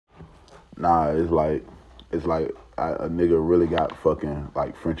Nah, it's like a nigga really got fucking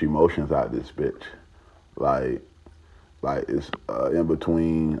like French emotions out this bitch. Like, like it's in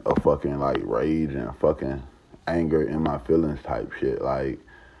between a fucking like rage and fucking anger in my feelings type shit. Like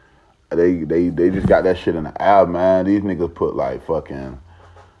they just got that shit in the air, man. These niggas put like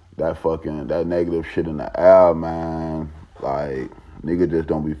that negative shit in the air, man. Like nigga just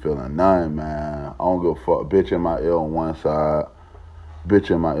don't be feeling nothing, man. I don't give a fuck. Bitch in my ear on one side,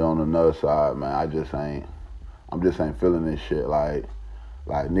 bitch in my ear on another side, man. I'm just ain't feeling this shit. Like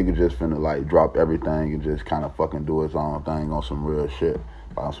nigga just finna like drop everything and just kind of fucking do his own thing on some real shit,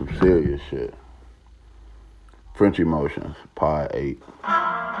 on some serious shit. French Emotions, Part 8.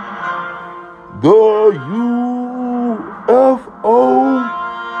 The UFO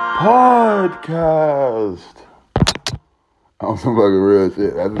Podcast. On some fucking real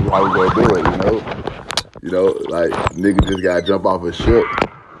shit. That's just how we gonna do it, you know? You know, like, nigga just gotta jump off a ship,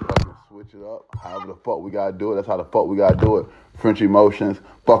 fucking switch it up. However the fuck we gotta do it, that's how the fuck we gotta do it. French Emotions,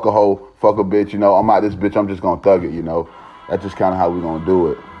 fuck a hoe, fuck a bitch, you know? I'm out this bitch, I'm just gonna thug it, you know? That's just kinda how we gonna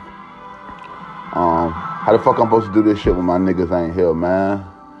do it. How the fuck I'm supposed to do this shit when my niggas ain't here, man?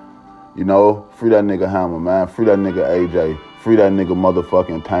 You know, free that nigga Hammer, man. Free that nigga AJ. Free that nigga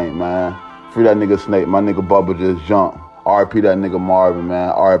motherfucking Tank, man. Free that nigga Snake. My nigga Bubba just jumped. RP that nigga Marvin,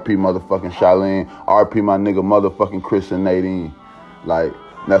 man. RP motherfucking Charlene. RP my nigga motherfucking Chris and Nadine. Like,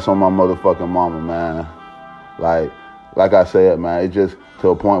 that's on my motherfucking mama, man. Like I said, man, it's just to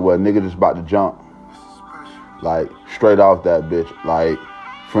a point where a nigga just about to jump. Like, straight off that bitch. Like,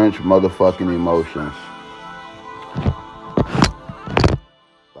 French motherfucking Emotions.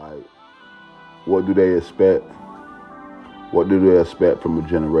 Like, what do they expect? What do they expect from a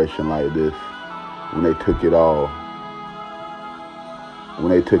generation like this when they took it all? When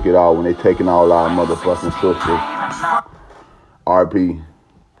they taking all our motherfucking sisters.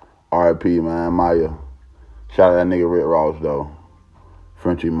 RP, man, Maya. Shout out that nigga Rick Ross, though.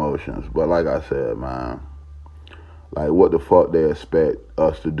 French Emotions. But like I said, man, like what the fuck they expect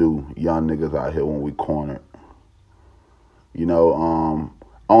us to do, young niggas out here when we cornered. You know,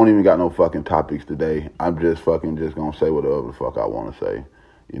 I don't even got no fucking topics today. I'm just gonna say whatever the fuck I want to say.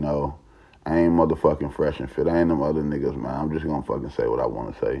 You know, I ain't motherfucking fresh and fit. I ain't them other niggas, man. I'm just gonna fucking say what I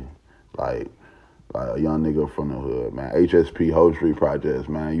want to say. Like a young nigga from the hood, man. HSP, Whole Street Projects,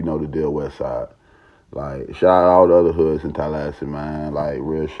 man. You know the deal, West Side. Like, shout out all the other hoods in Tallahassee, man. Like,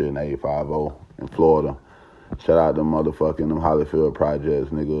 real shit in 850 in Florida. Shout out them motherfucking them Hollyfield Projects,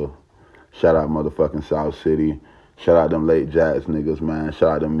 nigga. Shout out motherfucking South City. Shout out them Lake Jacks niggas, man. Shout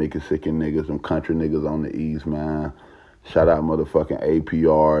out them Mississippi niggas, them country niggas on the east, man. Shout out motherfucking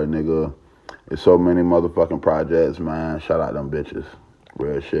APR, nigga. There's so many motherfucking projects, man. Shout out them bitches.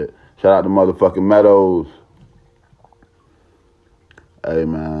 Real shit. Shout out the motherfucking Meadows. Hey,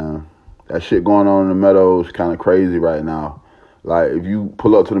 man. That shit going on in the Meadows kind of crazy right now. Like, if you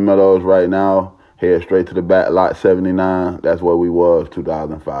pull up to the Meadows right now, head straight to the back, lot 79, that's where we was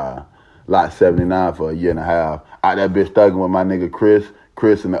 2005. Lot 79 for a year and a half. Out that bitch thugging with my nigga Chris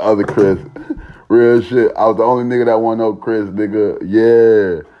and the other Chris. Real shit. I was the only nigga that wanted no Chris, nigga.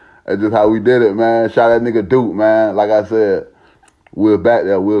 Yeah. That's just how we did it, man. Shout out that nigga Duke, man. Like I said, we're back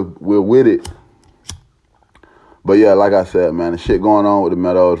there. We're with it. But yeah, like I said, man, the shit going on with the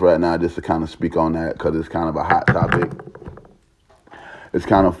Meadows right now, just to kind of speak on that, because it's kind of a hot topic. It's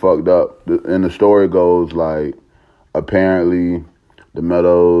kind of fucked up. And the story goes, like, apparently the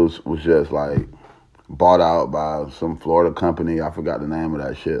Meadows was just, like, bought out by some Florida company. I forgot the name of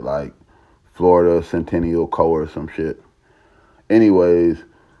that shit, like Florida Centennial Co. or some shit. Anyways,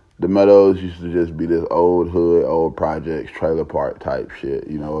 the Meadows used to just be this old hood, old projects, trailer park type shit.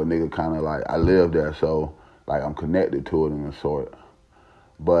 You know, a nigga kind of like, I live there, so like I'm connected to it in a sort.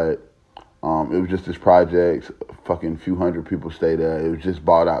 But it was just this project, fucking few hundred people stay there. It was just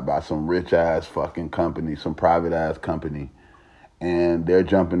bought out by some rich ass fucking company, some private ass company. And they're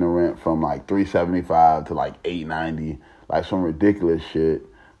jumping the rent from like $375 to like $890, like some ridiculous shit,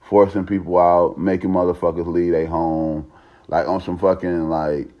 forcing people out, making motherfuckers leave their home, like on some fucking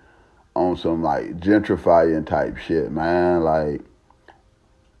like, on some like gentrifying type shit, man. Like,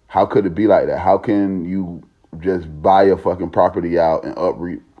 how could it be like that? How can you just buy your fucking property out and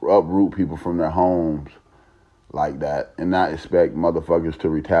uproot people from their homes like that and not expect motherfuckers to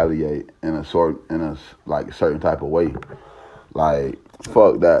retaliate in a certain type of way? Like,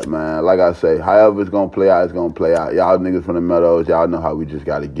 fuck that, man. Like I say, however it's gonna play out, it's gonna play out. Y'all niggas from the Meadows, y'all know how we just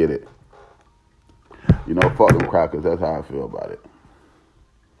gotta get it. You know, fuck them crackers. That's how I feel about it.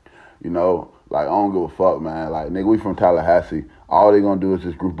 You know, like, I don't give a fuck, man. Like, nigga, we from Tallahassee. All they gonna do is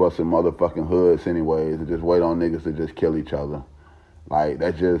just group us in motherfucking hoods anyways and just wait on niggas to just kill each other. Like,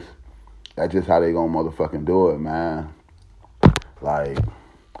 that's just, That's just how they gonna motherfucking do it, man. Like,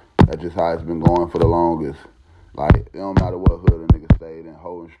 that's just how it's been going for the longest. Like, it don't matter what hood a nigga stayed in,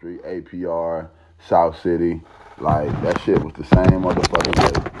 Holden Street, APR, South City. Like, that shit was the same motherfucking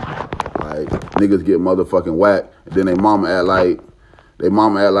way. Like, niggas get motherfucking whacked, and then they mama act like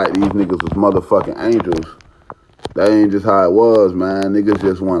these niggas was motherfucking angels. That ain't just how it was, man. Niggas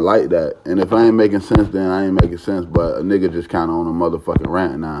just weren't like that. And if I ain't making sense, then I ain't making sense. But a nigga just kind of on a motherfucking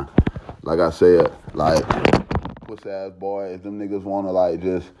rant now. Like I said, like, pussy ass boy, if them niggas want to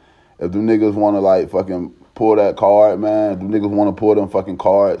like fucking pull that card, man, if them niggas want to pull them fucking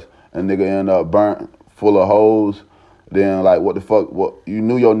cards and nigga end up burnt full of hoes, then like what the fuck, what, you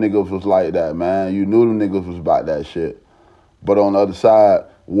knew your niggas was like that, man. You knew them niggas was about that shit. But on the other side,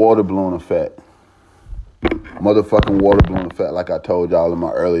 water balloon effect. Motherfucking water balloon effect, like I told y'all in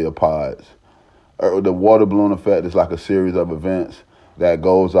my earlier pods. The water balloon effect is like a series of events that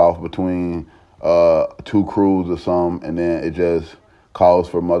goes off between two crews or something, and then it just calls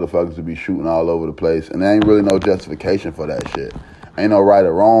for motherfuckers to be shooting all over the place. And there ain't really no justification for that shit. Ain't no right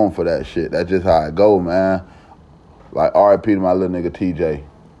or wrong for that shit. That's just how it go, man. Like, R.I.P. to my little nigga TJ.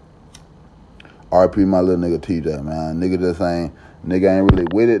 R.I.P. my little nigga TJ, man. Nigga ain't really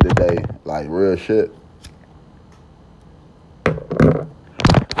with it today. Like, real shit.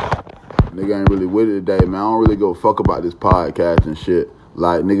 Nigga ain't really with it today, man. I don't really go fuck about this podcast and shit.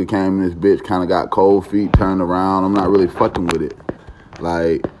 Like, nigga came in this bitch, kind of got cold feet, turned around. I'm not really fucking with it.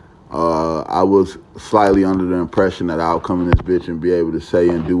 Like, I was slightly under the impression that I'll come in this bitch and be able to say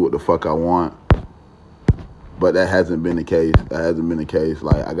and do what the fuck I want. But that hasn't been the case.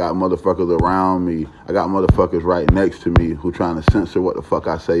 Like, I got motherfuckers around me. I got motherfuckers right next to me who trying to censor what the fuck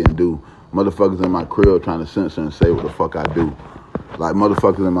I say and do. Motherfuckers in my crib trying to censor and say what the fuck I do. Like,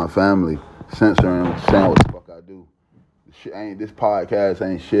 motherfuckers in my family censoring and saying what the fuck I do. This podcast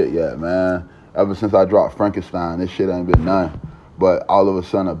ain't shit yet, man. Ever since I dropped Frankenstein, this shit ain't been none. But all of a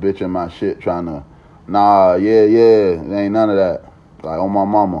sudden, a bitch in my shit trying to, it ain't none of that. Like, on my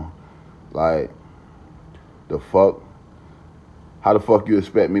mama. Like, the fuck? How the fuck you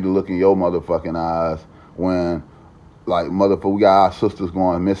expect me to look in your motherfucking eyes when, like, motherfucker, we got our sisters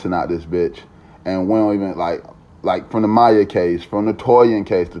going missing out this bitch, and we don't even, like from the Maya case, from the Toyin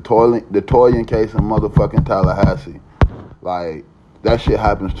case, the Toyin case in motherfucking Tallahassee. Like, that shit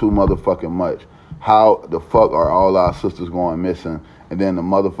happens too motherfucking much. How the fuck are all our sisters going missing? And then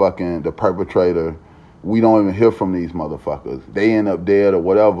the perpetrator, we don't even hear from these motherfuckers. They end up dead or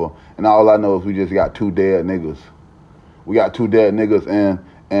whatever. And all I know is we just got 2 dead niggas. We got 2 dead niggas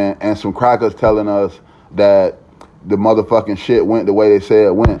and some crackers telling us that the motherfucking shit went the way they said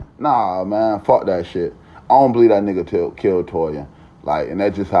it went. Nah, man, fuck that shit. I don't believe that nigga killed Toya. Like, and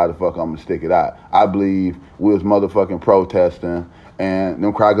that's just how the fuck I'm gonna stick it out. I believe we was motherfucking protesting, and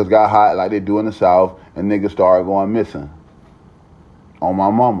them crackers got hot like they do in the South, and niggas started going missing. On my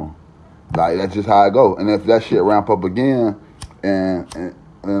mama. Like, that's just how it go. And if that shit ramp up again, and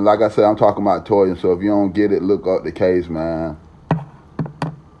like I said, I'm talking about Toya, so if you don't get it, look up the case, man.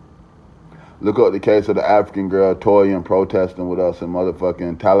 Look up the case of the African girl, Toya, protesting with us in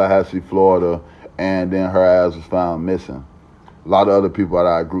motherfucking Tallahassee, Florida, and then her ass was found missing. A lot of other people out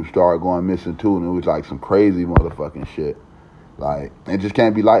of our group started going missing too, and it was like some crazy motherfucking shit. Like, it just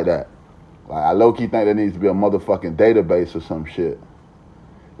can't be like that. Like, I low-key think there needs to be a motherfucking database or some shit.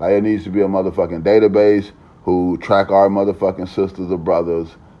 Like, there needs to be a motherfucking database who track our motherfucking sisters or brothers,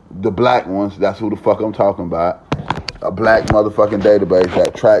 the black ones, that's who the fuck I'm talking about. A black motherfucking database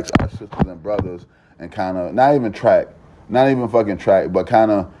that tracks our sisters and brothers and kind of, not even fucking track, but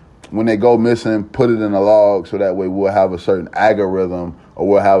kind of, when they go missing, put it in a log so that way we'll have a certain algorithm or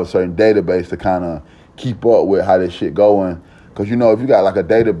we'll have a certain database to kind of keep up with how this shit going. Because, you know, if you got like a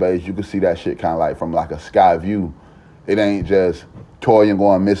database, you can see that shit kind of like from like a sky view. It ain't just Toya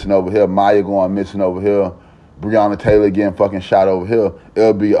going missing over here, Maya going missing over here, Breonna Taylor getting fucking shot over here.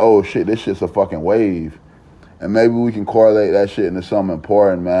 It'll be, oh shit, this shit's a fucking wave. And maybe we can correlate that shit into something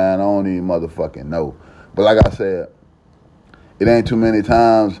important, man. I don't even motherfucking know. But like I said, it ain't too many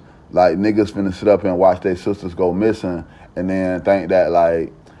times like niggas finna sit up and watch their sisters go missing and then think that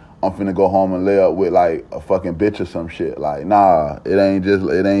like I'm finna go home and lay up with like a fucking bitch or some shit. Like, nah, it ain't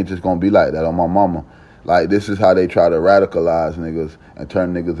just gonna be like that on my mama. Like, this is how they try to radicalize niggas and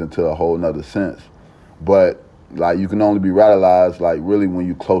turn niggas into a whole nother sense. But like, you can only be radicalized like really when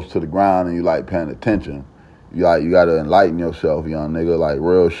you close to the ground and you like paying attention. You gotta enlighten yourself, young nigga, like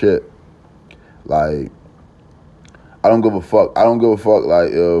real shit. Like, I don't give a fuck if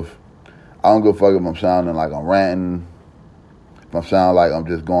I'm sounding like I'm ranting, if I'm sounding like I'm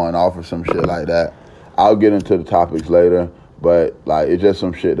just going off or some shit like that. I'll get into the topics later, But, like, it's just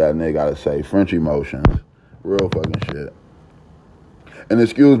some shit that nigga gotta say. French emotions. Real fucking shit. And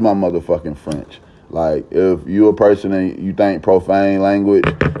excuse my motherfucking French. Like, if you a person and you think profane language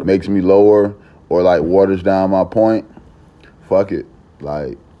makes me lower or, like, waters down my point, fuck it.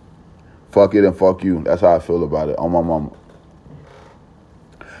 Like, fuck it and fuck you. That's how I feel about it. On my mama.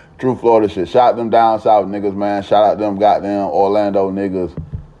 True Florida shit. Shout them down south niggas, man. Shout out them goddamn Orlando niggas.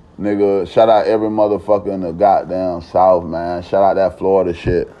 Nigga, shout out every motherfucker in the goddamn South, man. Shout out that Florida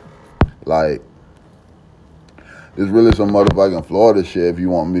shit. Like, there's really some motherfucking Florida shit if you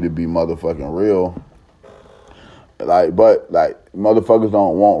want me to be motherfucking real. Like, but, like, motherfuckers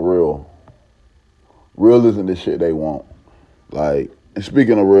don't want real. Real isn't the shit they want. Like, and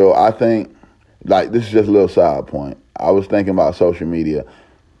speaking of real, I think, like, this is just a little side point. I was thinking about social media.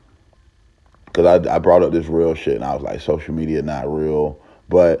 Because I brought up this real shit, and I was like, social media not real.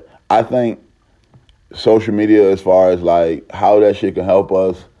 But I think social media, as far as like how that shit can help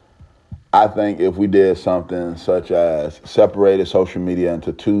us, I think if we did something such as separated social media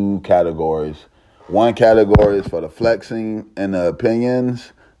into two categories. One category is for the flexing and the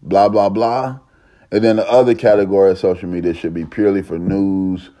opinions, blah, blah, blah. And then the other category of social media should be purely for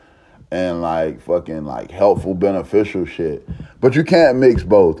news and like fucking like helpful, beneficial shit. But you can't mix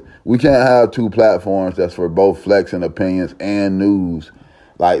both. We can't have two platforms that's for both flexing opinions and news.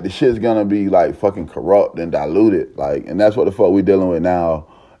 Like, the shit's gonna be, like, fucking corrupt and diluted. Like, and that's what the fuck we dealing with now.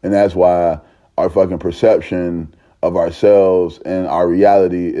 And that's why our fucking perception of ourselves and our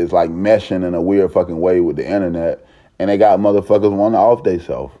reality is, like, meshing in a weird fucking way with the internet. And they got motherfuckers wanting to off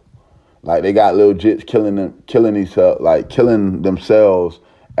theyself. Like, they got little jits killing themselves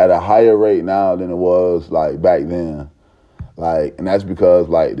at a higher rate now than it was, like, back then. Like, and that's because,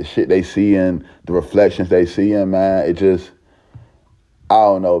 like, the shit they see and the reflections they see in, man, it just... I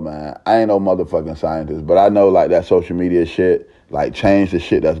don't know, man. I ain't no motherfucking scientist, but I know, like, that social media shit, like, change the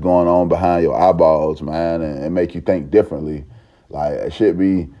shit that's going on behind your eyeballs, man, and make you think differently. Like, it should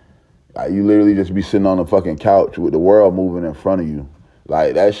be, like, you literally just be sitting on the fucking couch with the world moving in front of you.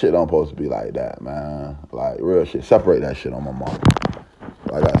 Like, that shit don't supposed to be like that, man. Like, real shit. Separate that shit on my mom.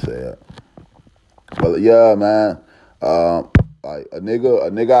 Like I said. But, yeah, man. Like, a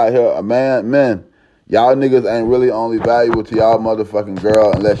nigga out here, men, y'all niggas ain't really only valuable to y'all motherfucking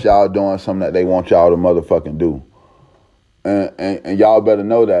girl unless y'all doing something that they want y'all to motherfucking do. And y'all better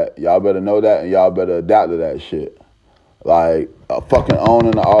know that. Y'all better know that, and y'all better adapt to that shit. Like, a fucking on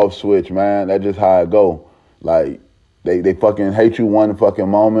and off switch, man. That's just how it go. Like, they fucking hate you one fucking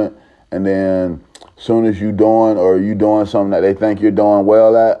moment, and then soon as you doing something that they think you're doing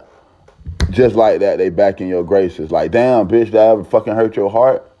well at, just like that, they back in your graces. Like, damn, bitch, did I ever fucking hurt your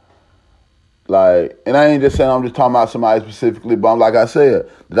heart? Like, and I ain't just saying I'm just talking about somebody specifically, but like I said,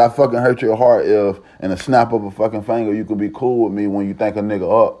 did I fucking hurt your heart if, in a snap of a fucking finger, you could be cool with me when you think a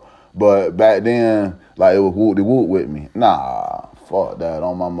nigga up, but back then, like, it was whoop-de-whoop with me. Nah, fuck that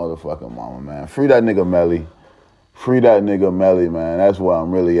on my motherfucking mama, man. Free that nigga Melly. Free that nigga Melly, man. That's where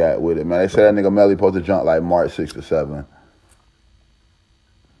I'm really at with it, man. They say that nigga Melly supposed to jump like March 6th or 7th.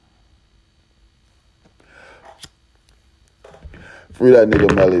 Free that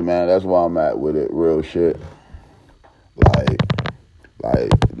nigga Melly, man. That's where I'm at with it. Real shit.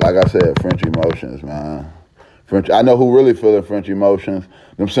 Like I said, French emotions, man. I know who really feeling French emotions.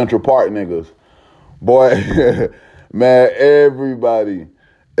 Them Central Park niggas. Boy, man, everybody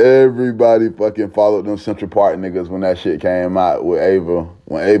fucking followed them Central Park niggas when that shit came out with Ava.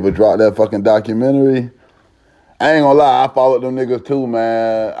 When Ava dropped that fucking documentary. I ain't gonna lie, I followed them niggas too,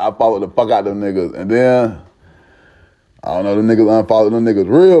 man. I followed the fuck out them niggas. And then, I don't know, them niggas unfollowed them niggas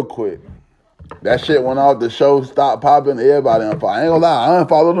real quick. That shit went off, the show stopped popping, everybody unfollowed. I ain't gonna lie, I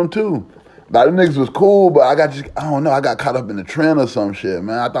unfollowed them too. Like, them niggas was cool, but I got caught up in the trend or some shit,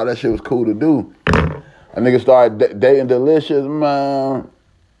 man. I thought that shit was cool to do. A nigga started dating Delicious, man.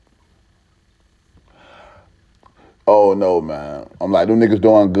 Oh, no, man. I'm like, them niggas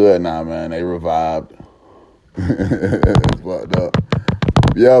doing good now, man. They revived. It's fucked up.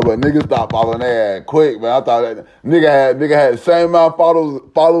 Yeah, but niggas stopped following their ass quick, man. I thought that nigga had the same amount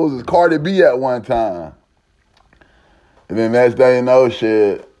of followers as Cardi B at one time. And then next day, you know,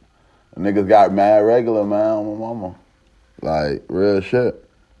 shit, niggas got mad regular, man, on my mama. Like, real shit.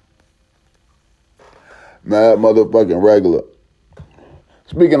 Mad motherfucking regular.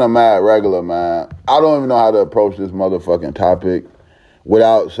 Speaking of mad regular, man, I don't even know how to approach this motherfucking topic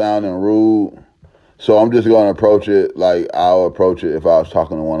without sounding rude. So I'm just going to approach it like I'll approach it if I was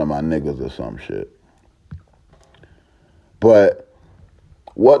talking to one of my niggas or some shit. But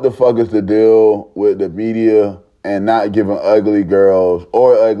what the fuck is the deal with the media and not giving ugly girls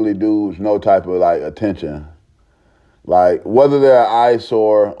or ugly dudes no type of, like, attention? Like, whether they're an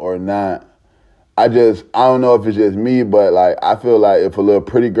eyesore or not, I don't know if it's just me, but like, I feel like if a little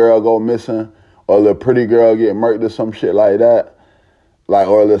pretty girl go missing or a little pretty girl get murked or some shit like that, like,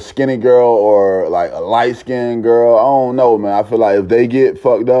 or a little skinny girl or like a light-skinned girl, I don't know, man. I feel like if they get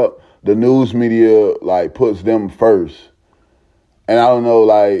fucked up, the news media like puts them first. And I don't know,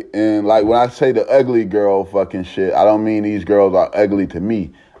 like, and like when I say the ugly girl fucking shit, I don't mean these girls are ugly to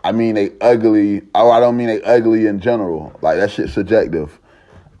me. I mean they ugly, or I don't mean they ugly in general. Like, that shit's subjective.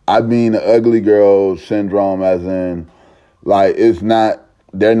 I mean the ugly girl syndrome as in, like,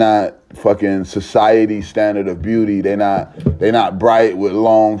 they're not fucking society standard of beauty. They're not bright with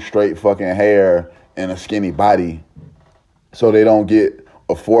long, straight fucking hair and a skinny body. So they don't get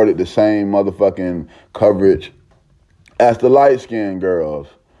afforded the same motherfucking coverage as the light-skinned girls.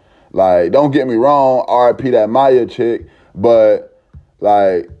 Like, don't get me wrong, RIP that Maya chick, but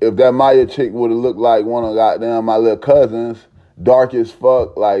like, if that Maya chick would have looked like one of goddamn my little cousins, dark as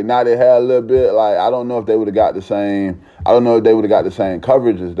fuck, like knotted hair a little bit, like, I don't know if they would have got the same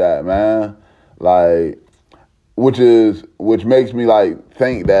coverage as that, man. Like, which makes me like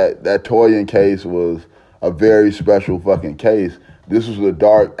think that Toyin case was a very special fucking case. This was a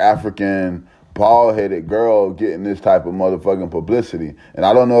dark African bald-headed girl getting this type of motherfucking publicity. And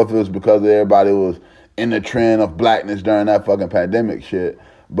I don't know if it was because everybody was in the trend of blackness during that fucking pandemic shit,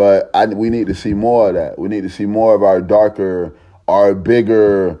 but we need to see more of that. We need to see more of our darker, our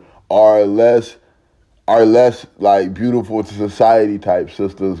bigger, our less like beautiful to society type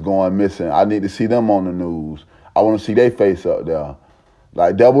sisters going missing. I need to see them on the news. I want to see their face up there.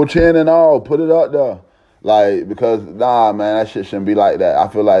 Like, double chin and all, put it up there. Like, because, nah, man, that shit shouldn't be like that. I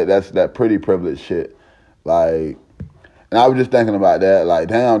feel like that's that pretty privilege shit. Like, and I was just thinking about that. Like,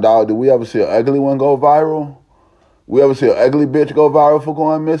 damn, dog, do we ever see an ugly one go viral? We ever see an ugly bitch go viral for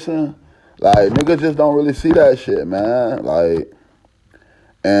going missing? Like, niggas just don't really see that shit, man. Like,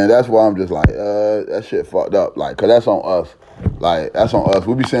 and that's why I'm just like, that shit fucked up. Like, cause that's on us. Like, that's on us.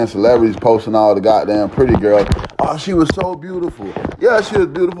 We be seeing celebrities posting all the goddamn pretty girls. Oh, she was so beautiful. Yeah, she was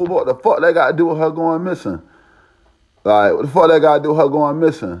beautiful, but what the fuck that got to do with her going missing? Like, what the fuck that got to do with her going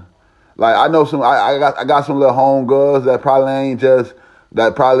missing? Like, I know I got some little homegirls that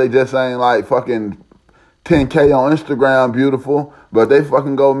probably just ain't like fucking 10K on Instagram beautiful, but they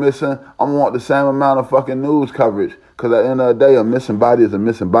fucking go missing. I'm gonna want the same amount of fucking news coverage, because at the end of the day, a missing body is a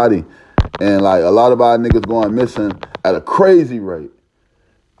missing body. And like, a lot of our niggas going missing at a crazy rate.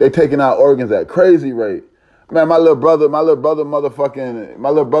 They taking out organs at a crazy rate. Man, my little brother be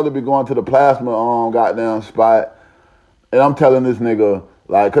going to the plasma goddamn spot, and I'm telling this nigga,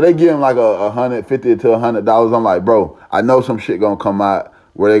 like, cause they give him like $150 to $100. I'm like, bro, I know some shit gonna come out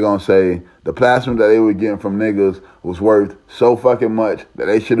where they gonna say the plasma that they were getting from niggas was worth so fucking much that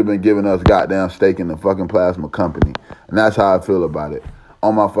they should have been giving us goddamn stake in the fucking plasma company. And that's how I feel about it.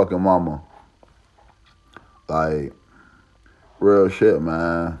 On my fucking mama. Like, real shit,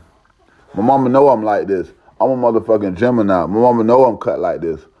 man. My mama know I'm like this. I'm a motherfucking Gemini. My mama know I'm cut like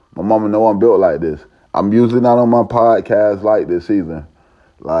this. My mama know I'm built like this. I'm usually not on my podcast like this either.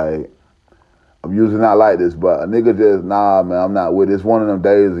 Like, I'm usually not like this, but a nigga just, nah, man, I'm not with it. It's one of them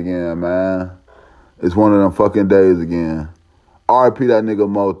days again, man. It's one of them fucking days again. RIP that nigga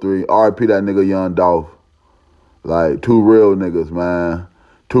Mo3. RIP that nigga Young Dolph. Like, two real niggas, man.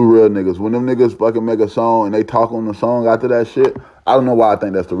 Two real niggas. When them niggas fucking make a song and they talk on the song after that shit, I don't know why I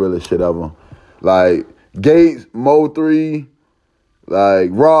think that's the realest shit ever. Like, Gates, Mo3, like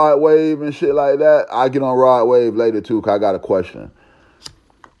Rod Wave and shit like that. I get on Rod Wave later too, because I got a question.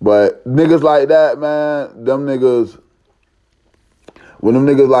 But niggas like that, man, them niggas, when them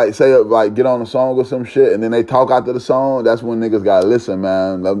niggas like say, like, get on a song or some shit and then they talk after the song, that's when niggas gotta listen,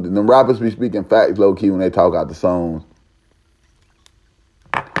 man. Them rappers be speaking facts low-key when they talk out the songs.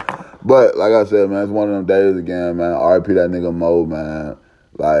 But like I said, man, it's one of them days again, man. RIP that nigga Mo, man.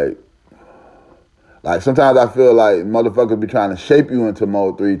 Like sometimes I feel like motherfuckers be trying to shape you into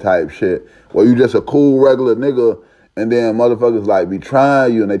Mo3 type shit, where you just a cool regular nigga, and then motherfuckers like be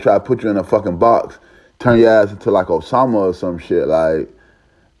trying you and they try to put you in a fucking box, turn your ass into like Osama or some shit, like,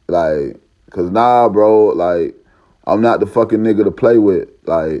 cause nah, bro, like, I'm not the fucking nigga to play with,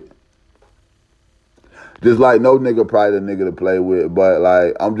 like, just like no nigga probably the nigga to play with, but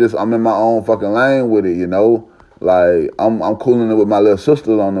like, I'm in my own fucking lane with it, you know? Like, I'm cooling it with my little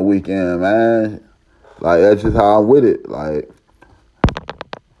sisters on the weekend, man. Like, that's just how I'm with it. Like,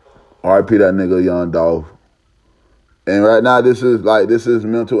 RIP that nigga Young Dolph. And right now, this is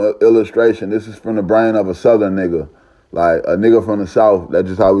mental illustration. This is from the brain of a Southern nigga. Like, a nigga from the South. That's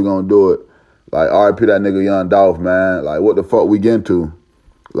just how we gonna do it. Like, RIP that nigga Young Dolph, man. Like, what the fuck we getting to?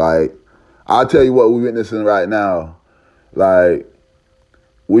 Like, I'll tell you what we witnessing right now. Like,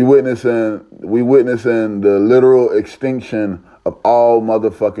 we witnessing the literal extinction of all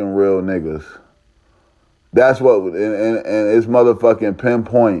motherfucking real niggas. That's what, and it's motherfucking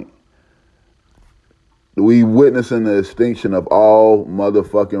pinpoint. We witnessing the extinction of all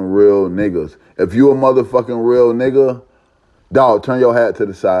motherfucking real niggas. If you a motherfucking real nigga, dog, turn your hat to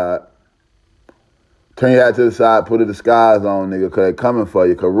the side. Turn your hat to the side, put a disguise on, nigga, because they coming for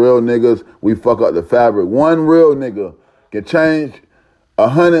you. Because real niggas, we fuck up the fabric. One real nigga can change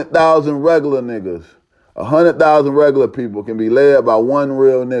 100,000 regular niggas. 100,000 regular people can be led by one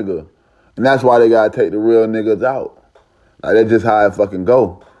real nigga. And that's why they got to take the real niggas out. Like, that's just how it fucking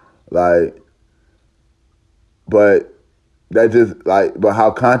go. Like, but that just, like, but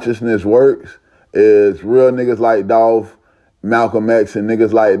how consciousness works is real niggas like Dolph, Malcolm X, and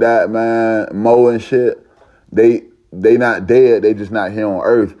niggas like that, man, Mo and shit, they not dead, they just not here on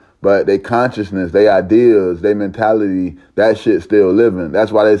earth. But they consciousness, they ideas, they mentality, that shit still living.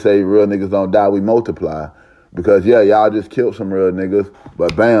 That's why they say real niggas don't die, we multiply. Because, yeah, y'all just killed some real niggas,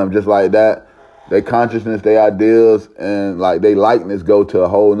 but bam, just like that, they consciousness, they ideas, and like they likeness go to a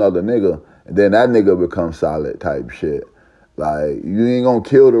whole nother nigga. And then that nigga becomes solid type shit. Like, you ain't gonna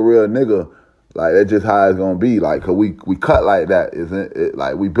kill the real nigga. Like, that's just how it's gonna be. Like, cause we cut like that, isn't it?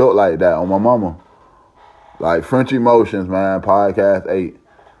 Like, we built like that on my mama. Like, French Emotions, man, podcast 8.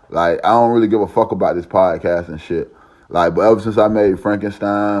 Like, I don't really give a fuck about this podcast and shit. Like, but ever since I made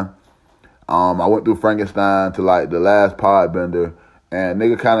Frankenstein, I went through Frankenstein to like the last pod bender, and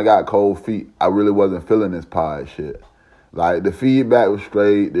nigga kind of got cold feet. I really wasn't feeling this pod shit. Like, the feedback was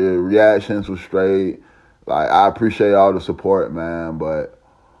straight, the reactions was straight. Like, I appreciate all the support, man, but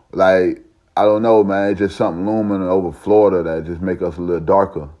like, I don't know, man, it's just something looming over Florida that just make us a little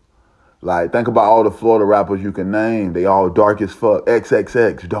darker. Like, think about all the Florida rappers you can name. They all dark as fuck.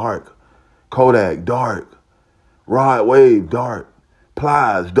 XXX, dark. Kodak, dark. Rod Wave, dark.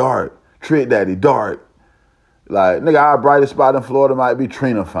 Plies, dark. Trick Daddy, dark. Like, nigga, our brightest spot in Florida might be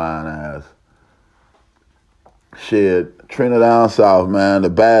Trina fine ass. Shit, Trina down south, man, the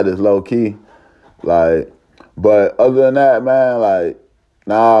baddest, low key. Like, but other than that, man, like,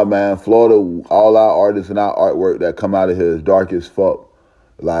 nah, man, Florida, all our artists and our artwork that come out of here is dark as fuck.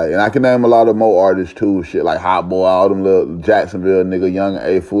 Like, and I can name a lot of more artists too, shit like Hot Boy, all them little Jacksonville nigga, Young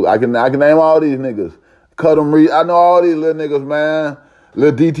A-Fool. I can name all these niggas. Cut them, I know all these little niggas, man.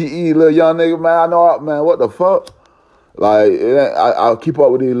 Little DTE, little young niggas, man. I know, man, what the fuck? Like, I'll keep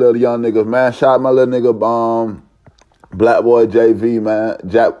up with these little young niggas, man. Shout out my little nigga, Black Boy JV, man.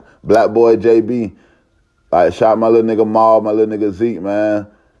 Black Boy JB. Like, shout out my little nigga Maul, my little nigga Zeke, man.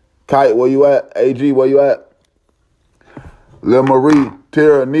 Kite, where you at? AG, where you at? Lil Marie,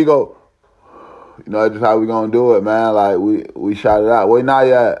 Tira, Nigo. You know, that's just how we gonna do it, man. Like, we shot it out. Where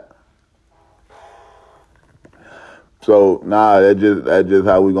Naya at? So, nah, that's just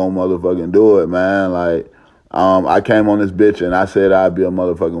how we gonna motherfucking do it, man. Like, I came on this bitch and I said I'd be a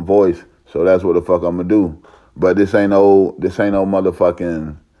motherfucking voice. So that's what the fuck I'm gonna do. But this ain't no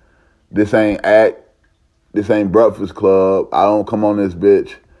motherfucking, this ain't Breakfast Club. I don't come on this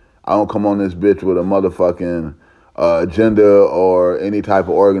bitch with a motherfucking agenda or any type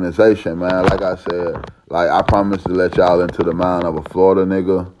of organization, man. Like I said, like, I promise to let y'all into the mind of a Florida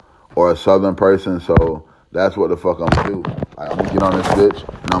nigga or a Southern person. So that's what the fuck I'm gonna do. Like, I'm gonna get on this bitch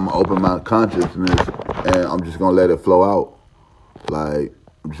and I'm gonna open my consciousness and I'm just gonna let it flow out. Like,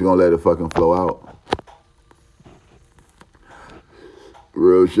 I'm just gonna let it fucking flow out.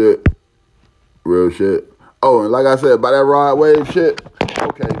 Real shit. Oh, and like I said, by that Rod Wave shit,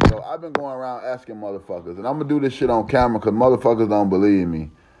 okay, so I've been going around asking motherfuckers, and I'm going to do this shit on camera because motherfuckers don't believe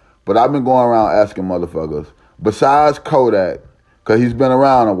me, but I've been going around asking motherfuckers, besides Kodak, because he's been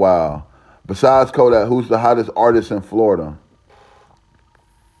around a while, besides Kodak, who's the hottest artist in Florida?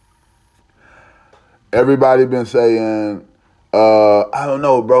 Everybody been saying, I don't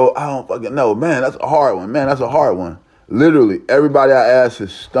know, bro, I don't fucking know. Man, that's a hard one. Literally, everybody I asked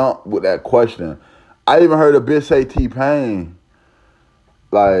is stumped with that question. I even heard a bitch say T-Pain.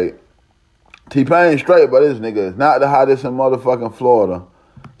 Like, T-Pain straight, but this nigga is not the hottest in motherfucking Florida.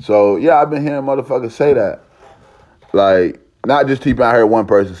 So, yeah, I've been hearing motherfuckers say that. Like, not just T-Pain, I heard one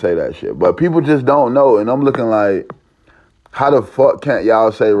person say that shit. But people just don't know, and I'm looking like, how the fuck can't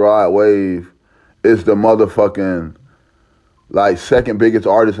y'all say Rod Wave is the motherfucking, like, second biggest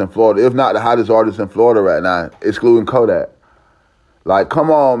artist in Florida, if not the hottest artist in Florida right now, excluding Kodak. Like, come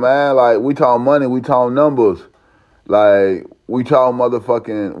on, man. Like, we talk money, we talk numbers. Like, we talk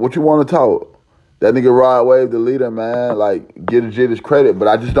motherfucking, what you want to talk? That nigga Rod Wave, the leader, man, like, get his credit, but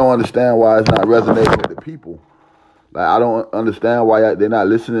I just don't understand why it's not resonating with the people. Like, I don't understand why they're not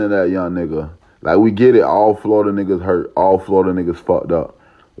listening to that young nigga. Like, we get it. All Florida niggas hurt. All Florida niggas fucked up.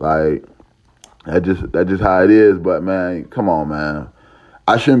 Like, that's just how it is. But, man, come on, man.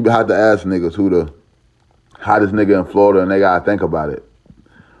 I shouldn't have to ask niggas who the hottest nigga in Florida, and they gotta think about it.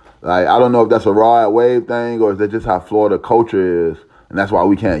 Like, I don't know if that's a Rod Wave thing or is that just how Florida culture is, and that's why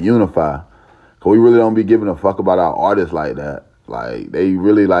we can't unify. Cause we really don't be giving a fuck about our artists like that. Like, they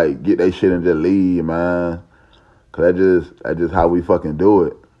really like get their shit and just leave, man. Cause that's just how we fucking do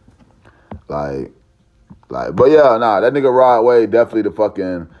it. Like, but yeah, that nigga Rod Wave definitely the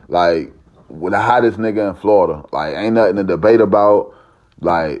fucking, like, the hottest nigga in Florida. Like, ain't nothing to debate about.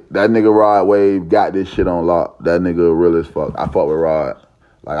 Like, that nigga Rod Wave got this shit on lock. That nigga real as fuck. I fuck with Rod.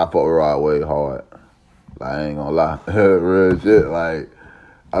 Like, I fuck with Rod Wave hard. Like, I ain't gonna lie. Real shit. Like,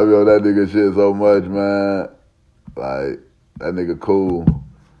 I be on that nigga shit so much, man. Like, that nigga cool.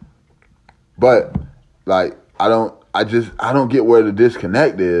 But, like, I don't get where the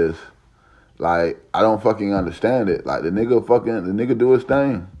disconnect is. Like, I don't fucking understand it. Like, the nigga do his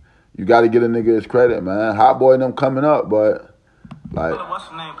thing. You gotta get a nigga his credit, man. Hot Boy and them coming up, but, like, what's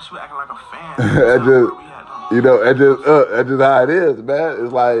the name? She acting like a fan. That's just how it is, man.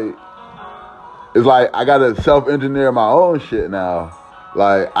 It's like I gotta self-engineer my own shit now.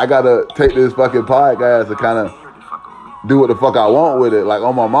 Like, I gotta take this fucking podcast and kind of do what the fuck I want with it. Like,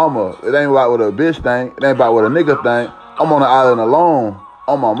 on my mama. It ain't about what a bitch think. It ain't about what a nigga think. I'm on the island alone.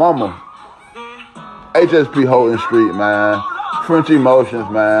 On my mama. HSP Houghton Street, man. French Emotions,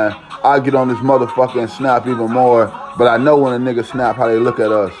 man. I get on this motherfucker and snap even more. But I know when a nigga snap how they look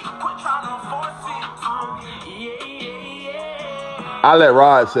at us. I let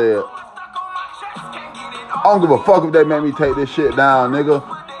Rod say it. I don't give a fuck if they make me take this shit down, nigga.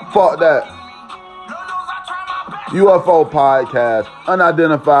 Fuck that. UFO Podcast.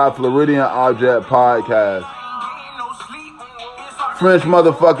 Unidentified Floridian Object Podcast. French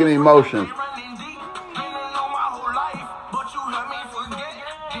motherfucking Emotions.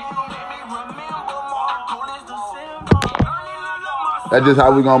 That's just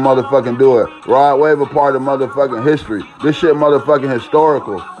how we gonna motherfucking do it. Rod Wave a part of motherfucking history. This shit motherfucking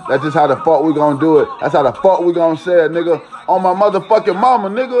historical. That's just how the fuck we gonna do it. That's how the fuck we gonna say it, nigga. On my motherfucking mama,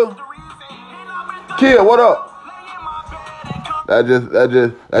 nigga. Kid, what up? That's just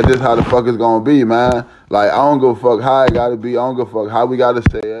how the fuck it's gonna be, man. Like, I don't give a fuck how it gotta be. I don't give a fuck how we gotta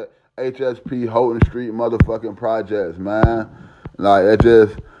say it. HSP Houghton Street motherfucking projects, man. Like, that's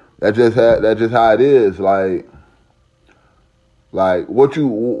just how it is. Like, what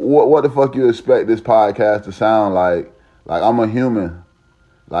the fuck you expect this podcast to sound like? Like, I'm a human.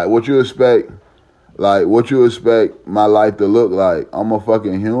 Like, what you expect my life to look like? I'm a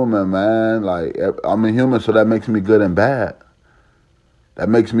fucking human, man. Like, I'm a human, so that makes me good and bad. That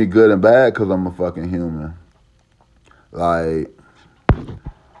makes me good and bad because I'm a fucking human. Like,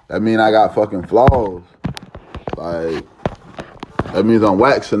 that mean I got fucking flaws. Like, that means I'm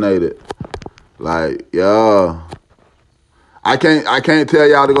vaccinated. Like, yeah. I can't tell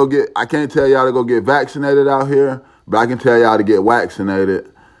y'all to go get vaccinated out here, but I can tell y'all to get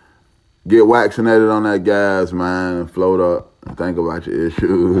vaccinated. Get vaccinated on that gas, man, and float up and think about your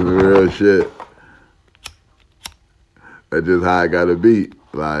issues. Real shit. That's just how I gotta be.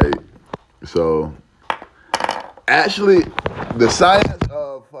 Like, so actually the science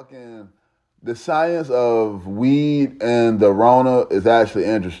of weed and the Rona is actually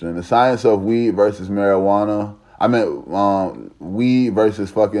interesting. The science of weed versus marijuana. I mean, weed versus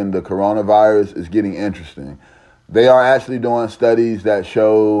fucking the coronavirus is getting interesting. They are actually doing studies that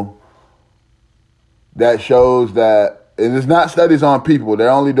shows that, and it's not studies on people. They're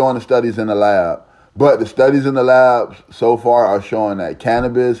only doing the studies in the lab. But the studies in the labs so far are showing that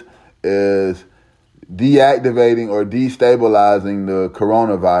cannabis is deactivating or destabilizing the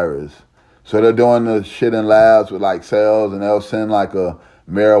coronavirus. So they're doing the shit in labs with like cells, and they'll send like a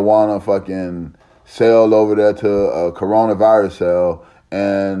marijuana fucking cell over there to a coronavirus cell,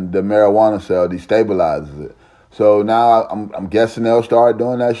 and the marijuana cell destabilizes it. So now I'm guessing they'll start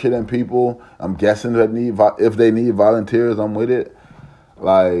doing that shit in people. I'm guessing if they need volunteers, I'm with it.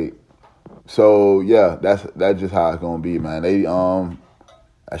 Like, so yeah, that's just how it's gonna be, man. They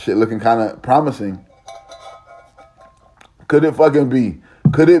that shit looking kind of promising. Could it fucking be?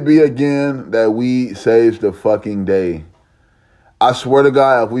 Could it be again that weed saves the fucking day? I swear to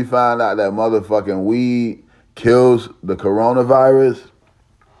God, if we find out that motherfucking weed kills the coronavirus,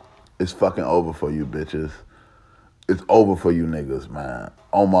 it's fucking over for you bitches. It's over for you niggas, man.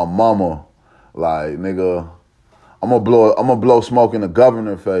 On my mama, like, nigga, I'm gonna blow smoke in the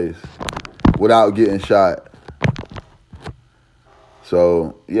governor's face without getting shot.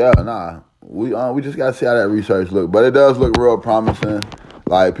 So yeah, we just gotta see how that research look, but it does look real promising.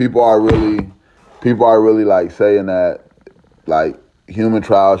 Like, people are really people are really like saying that like human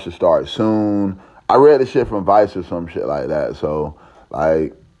trials should start soon. I read the shit from Vice or some shit like that. So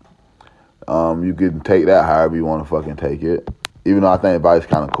like, you can take that however you want to fucking take it. Even though I think Vice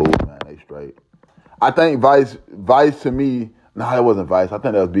kind of cool, man. They straight. I think Vice to me, no, it wasn't Vice. I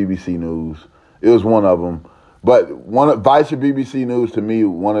think that was BBC News. It was one of them. But Vice or BBC News to me,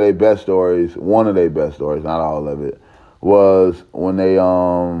 one of their best stories, not all of it, was when they,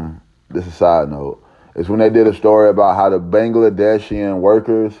 this is a side note, it's when they did a story about how the Bangladeshi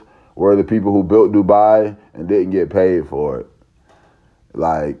workers were the people who built Dubai and didn't get paid for it.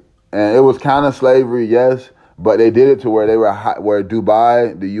 Like, and it was kind of slavery, yes, but they did it to where where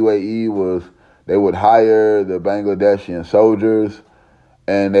Dubai, the UAE was, they would hire the Bangladeshi soldiers,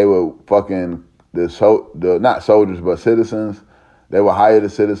 and they would fucking not soldiers but citizens. They would hire the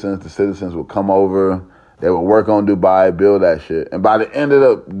citizens. The citizens would come over. They would work on Dubai, build that shit, and by the end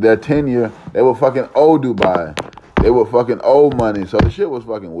of their tenure, they would fucking owe Dubai. They would fucking owe money. So the shit was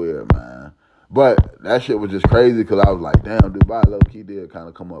fucking weird, man. But that shit was just crazy because I was like, damn, Dubai low-key did kind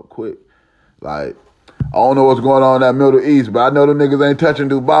of come up quick. Like, I don't know what's going on in that Middle East, but I know them niggas ain't touching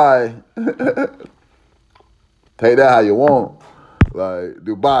Dubai. Take that how you want. Like,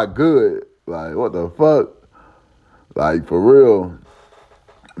 Dubai good. Like, what the fuck? Like, for real.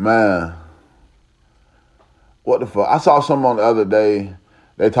 Man. What the fuck? I saw something on the other day.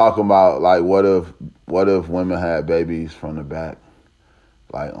 They talking about, like, what if women had babies from the back?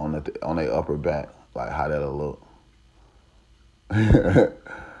 Like, on their upper back. Like, how that'll look.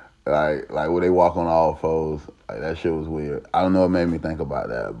 like when they walk on all fours. Like, that shit was weird. I don't know what made me think about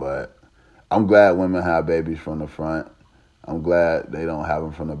that, but I'm glad women have babies from the front. I'm glad they don't have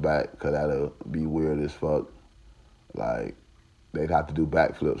them from the back, because that'll be weird as fuck. Like, they'd have to do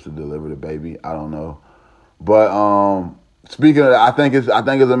backflips to deliver the baby. I don't know. But speaking of that, I think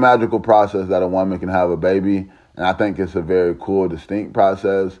it's a magical process that a woman can have a baby, and I think it's a very cool, distinct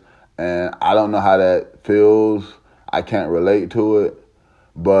process. And I don't know how that feels. I can't relate to it.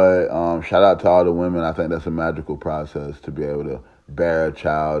 But shout out to all the women. I think that's a magical process to be able to bear a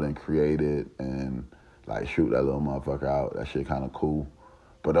child and create it and like shoot that little motherfucker out. That shit kind of cool.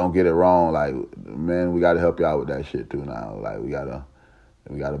 But don't get it wrong. Like, man, we got to help you out with that shit too now. Like, we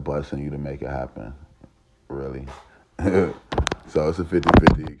gotta bust in you to make it happen. Really. So it's a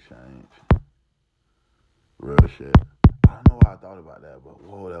 50-50 exchange. Real shit. I don't know why I thought about that, but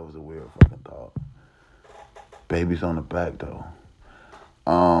whoa, that was a weird fucking thought. Babies on the back though.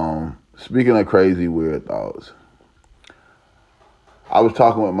 Speaking of crazy weird thoughts, I was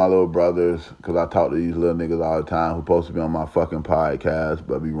talking with my little brothers, because I talk to these little niggas all the time who supposed to be on my fucking podcast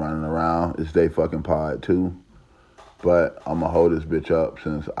but be running around. It's they fucking pod too. But I'm gonna hold this bitch up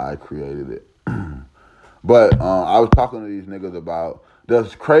since I created it. But I was talking to these niggas about,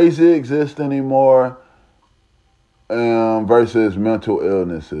 does crazy exist anymore versus mental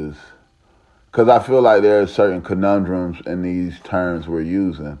illnesses? Because I feel like there are certain conundrums in these terms we're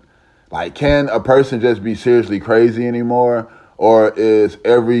using. Like, can a person just be seriously crazy anymore? Or is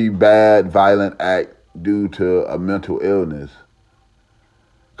every bad, violent act due to a mental illness?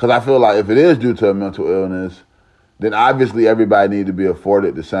 Because I feel like if it is due to a mental illness, then obviously everybody needs to be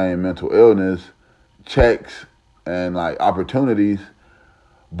afforded the same mental illness checks and like opportunities.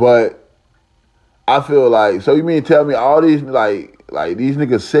 But I feel like, so you mean tell me all these like these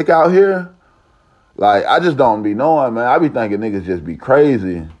niggas sick out here? Like, I just don't be knowing, man. I be thinking niggas just be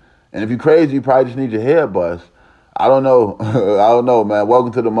crazy. And if you crazy, you probably just need your head bust. I don't know. I don't know, man.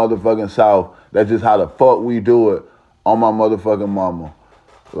 Welcome to the motherfucking South. That's just how the fuck we do it on my motherfucking mama.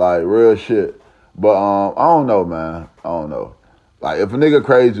 Like, real shit. But I don't know, man. I don't know. Like, if a nigga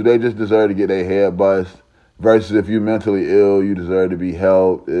crazy, they just deserve to get their head bust. Versus if you're mentally ill, you deserve to be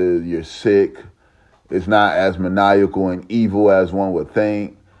helped. You're sick. It's not as maniacal and evil as one would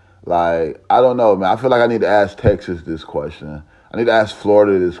think. Like, I don't know, man. I feel like I need to ask Texas this question. I need to ask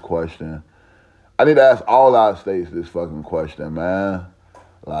Florida this question. I need to ask all our states this fucking question, man.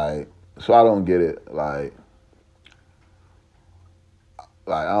 Like, so I don't get it. Like,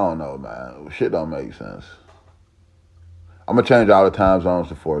 I don't know, man. Shit don't make sense. I'm going to change all the time zones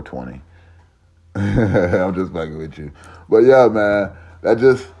to 420. I'm just fucking with you. But yeah, man, that's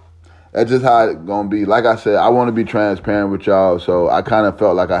just how it's going to be. Like I said, I want to be transparent with y'all, so I kind of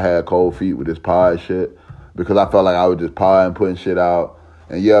felt like I had cold feet with this pod shit, because I felt like I was just podding, putting shit out.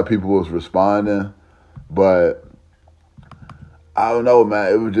 And yeah, people was responding, but I don't know,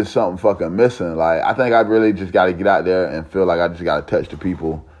 man. It was just something fucking missing. Like, I think I really just got to get out there and feel like I just got to touch the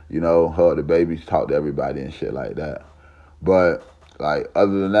people, you know, hug the babies, talk to everybody and shit like that. But, like,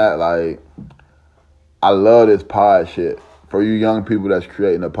 other than that, like, I love this pod shit. For you young people that's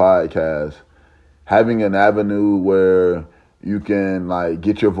creating a podcast, having an avenue where you can like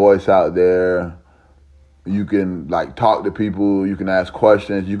get your voice out there, you can like talk to people, you can ask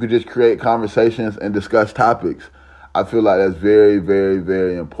questions, you could just create conversations and discuss topics. I feel like that's very, very,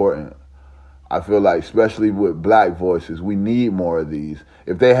 very important. I feel like, especially with black voices, we need more of these.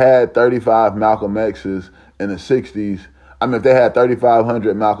 If they had 35 Malcolm X's in the 60s, if they had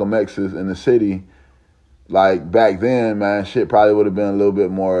 3,500 Malcolm X's in the city, like back then, man, shit probably would have been a little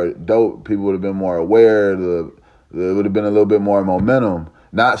bit more dope. People would have been more aware. There would have been a little bit more momentum.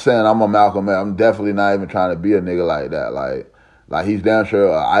 Not saying I'm a Malcolm X. I'm definitely not even trying to be a nigga like that. Like he's damn sure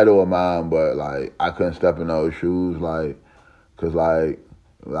an idol of mine, but like I couldn't step in those shoes, cause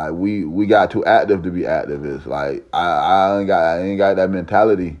we got too active to be activists. Like I ain't got that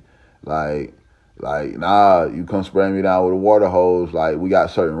mentality. Like nah, you come spray me down with a water hose. Like we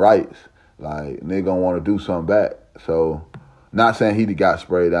got certain rights. Like nigga gonna want to do something back. So not saying he got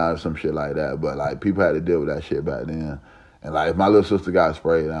sprayed down or some shit like that, but like people had to deal with that shit back then. And like if my little sister got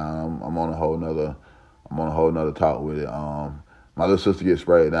sprayed down, I'm on a whole nother talk with it. My little sister gets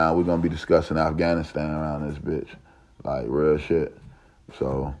sprayed down, we're gonna be discussing Afghanistan around this bitch. Like real shit.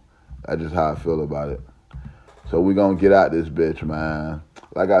 So that's just how I feel about it. So we gonna get out this bitch, man.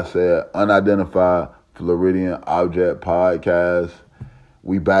 Like I said, Unidentified Floridian Object Podcast.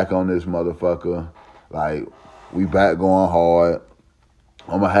 We back on this motherfucker. Like, we back going hard.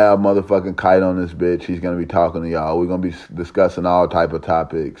 I'm gonna have motherfucking Kite on this bitch. He's gonna be talking to y'all. We're gonna be discussing all type of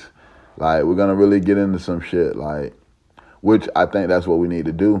topics. Like, we're gonna really get into some shit, like, which I think that's what we need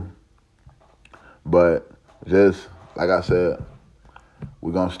to do. But just, like I said,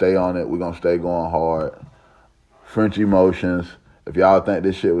 we're gonna stay on it. We're gonna stay going hard. French Emotions. If y'all think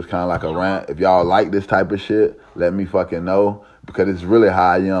this shit was kind of like a rant, if y'all like this type of shit, let me fucking know. Because it's really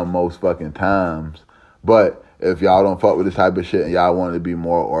how I am most fucking times. But if y'all don't fuck with this type of shit and y'all want it to be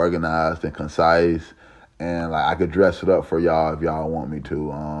more organized and concise, and like I could dress it up for y'all if y'all want me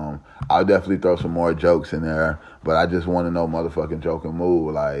to. I'll definitely throw some more jokes in there, but I just want to know motherfucking joke and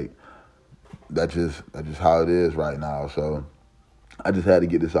move. Like that's just how it is right now. So I just had to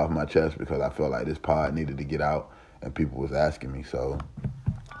get this off my chest because I felt like this pod needed to get out and people was asking me. So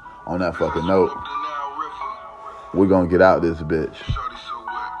on that fucking note, we're gonna get out this bitch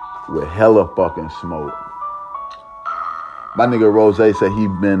with hella fucking smoke. My nigga Rose said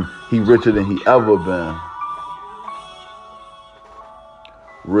he richer than he ever been.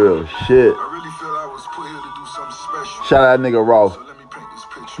 Real shit. I really feel I was put here to do something special. Shout out nigga Ross. So let me paint this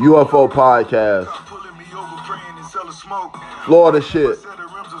picture. UFO Podcast. Pulling me over, praying and selling smoke. Florida shit.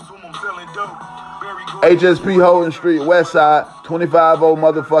 HSP Holden Street, West Side, 250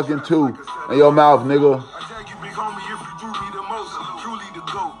 motherfucking 2. In your mouth, nigga.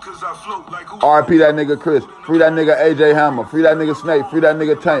 RP that nigga Chris. Free that nigga AJ Hammer. Free that nigga Snake. Free that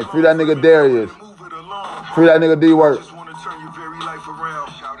nigga Tank. Free that nigga Darius. Free that nigga D-Work.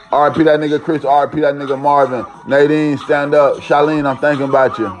 RP that nigga Chris. RP that nigga Marvin. Nadine, stand up. Charlene, I'm thinking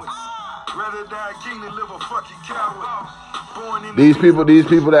about you. These people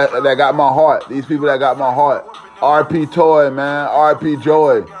that got my heart. These people that got my heart. RP Toy, man. RP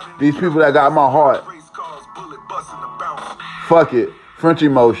Joy. These people that got my heart. Fuck it. French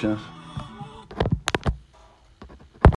Emotions.